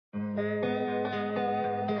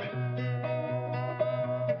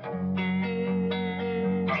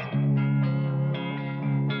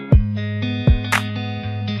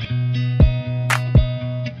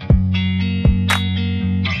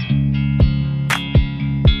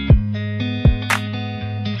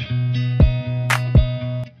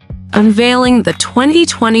unveiling the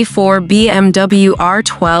 2024 BMW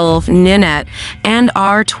R12 nineT and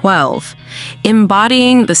R12,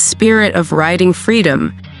 embodying the spirit of riding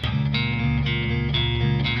freedom.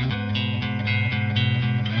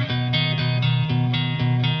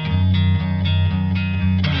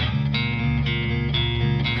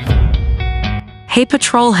 Hey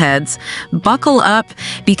patrol heads, buckle up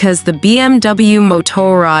because the BMW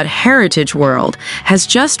Motorrad Heritage World has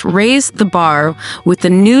just raised the bar with the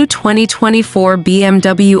new 2024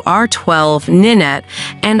 BMW R12 nineT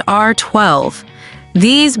and R12.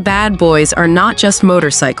 These bad boys are not just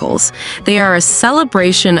motorcycles. They are a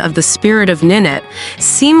celebration of the spirit of nineT,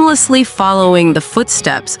 seamlessly following the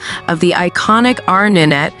footsteps of the iconic R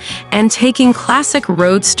nineT and taking classic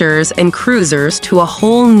roadsters and cruisers to a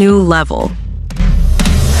whole new level.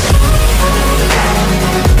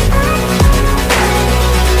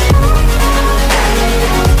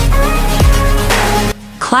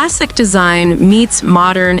 Classic design meets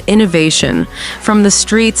modern innovation. From the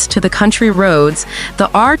streets to the country roads, the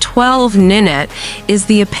R12 nineT is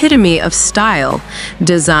the epitome of style,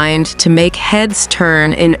 designed to make heads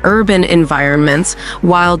turn in urban environments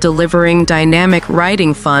while delivering dynamic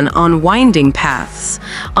riding fun on winding paths.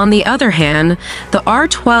 On the other hand, the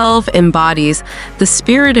R12 embodies the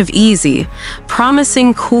spirit of easy,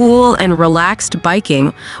 promising cool and relaxed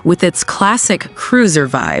biking with its classic cruiser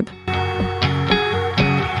vibe.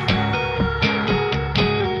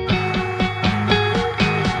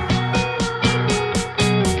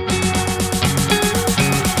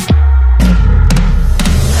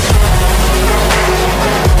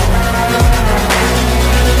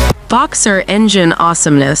 Boxer engine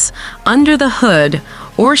awesomeness. Under the hood,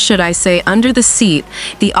 or should I say under the seat,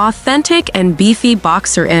 the authentic and beefy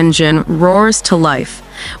Boxer engine roars to life.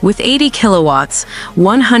 With 80 kilowatts,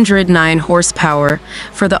 109 horsepower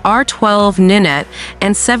for the R12 nineT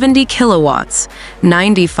and 70 kilowatts,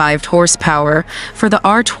 95 horsepower for the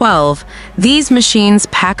R12, these machines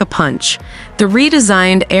pack a punch. The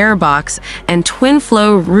redesigned airbox and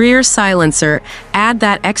twin-flow rear silencer add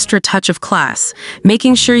that extra touch of class,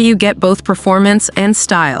 making sure you get both performance and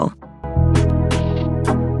style.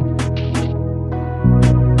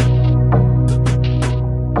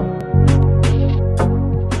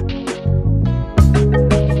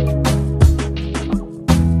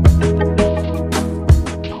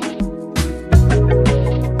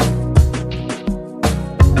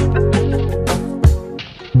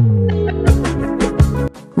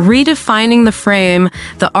 Redefining the frame,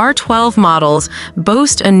 the R12 models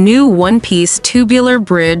boast a new one-piece tubular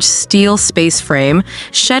bridge steel space frame,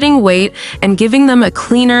 shedding weight and giving them a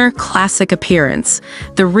cleaner, classic appearance.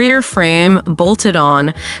 The rear frame, bolted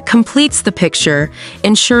on, completes the picture,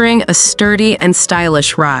 ensuring a sturdy and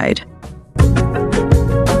stylish ride.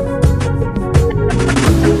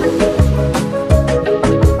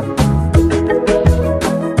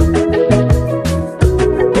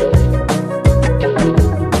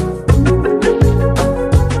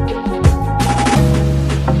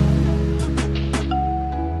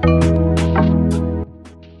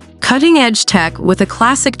 Cutting-edge tech with a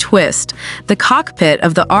classic twist, the cockpit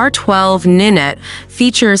of the R12 nineT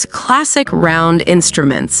features classic round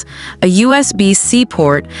instruments, a USB-C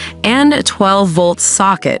port, and a 12-volt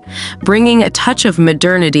socket, bringing a touch of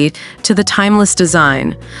modernity to the timeless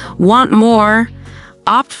design. Want more?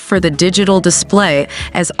 Opt for the digital display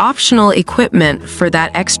as optional equipment for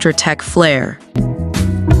that extra tech flair.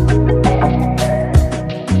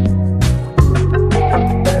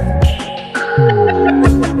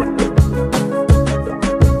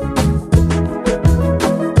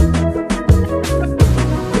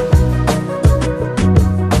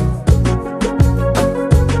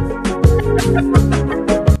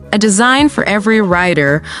 A design for every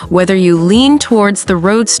rider, whether you lean towards the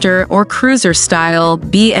roadster or cruiser style,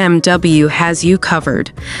 BMW has you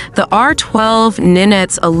covered. The R12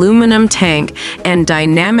 nineT's aluminum tank and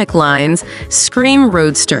dynamic lines scream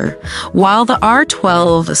roadster, while the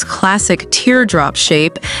R12's classic teardrop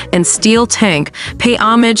shape and steel tank pay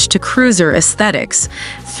homage to cruiser aesthetics.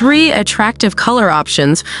 3 attractive color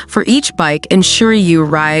options for each bike ensure you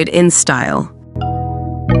ride in style.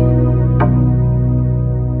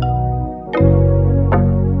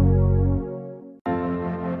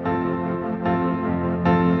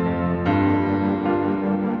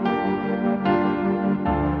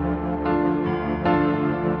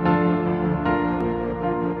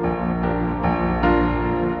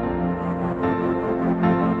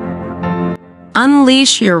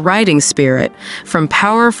 Unleash your riding spirit. From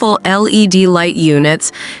powerful LED light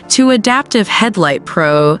units to adaptive headlight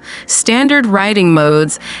pro, standard riding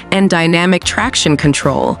modes, and dynamic traction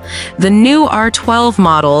control, the new R12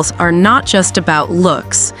 models are not just about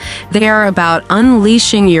looks. They are about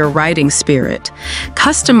unleashing your riding spirit.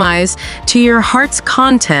 Customize to your heart's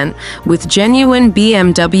content with genuine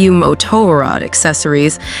BMW Motorrad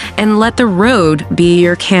accessories and let the road be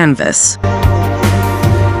your canvas.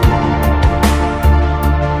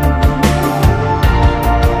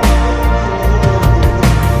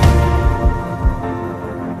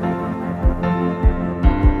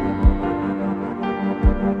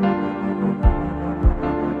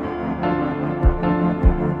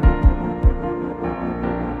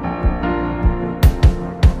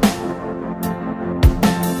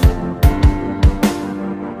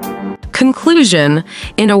 Conclusion: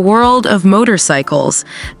 in a world of motorcycles,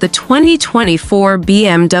 the 2024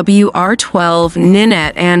 BMW R12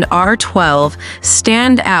 nineT and R12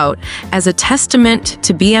 stand out as a testament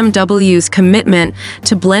to BMW's commitment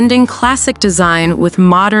to blending classic design with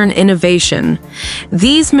modern innovation.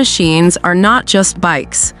 These machines are not just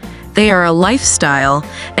bikes. They are a lifestyle,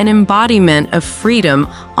 an embodiment of freedom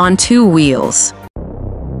on two wheels.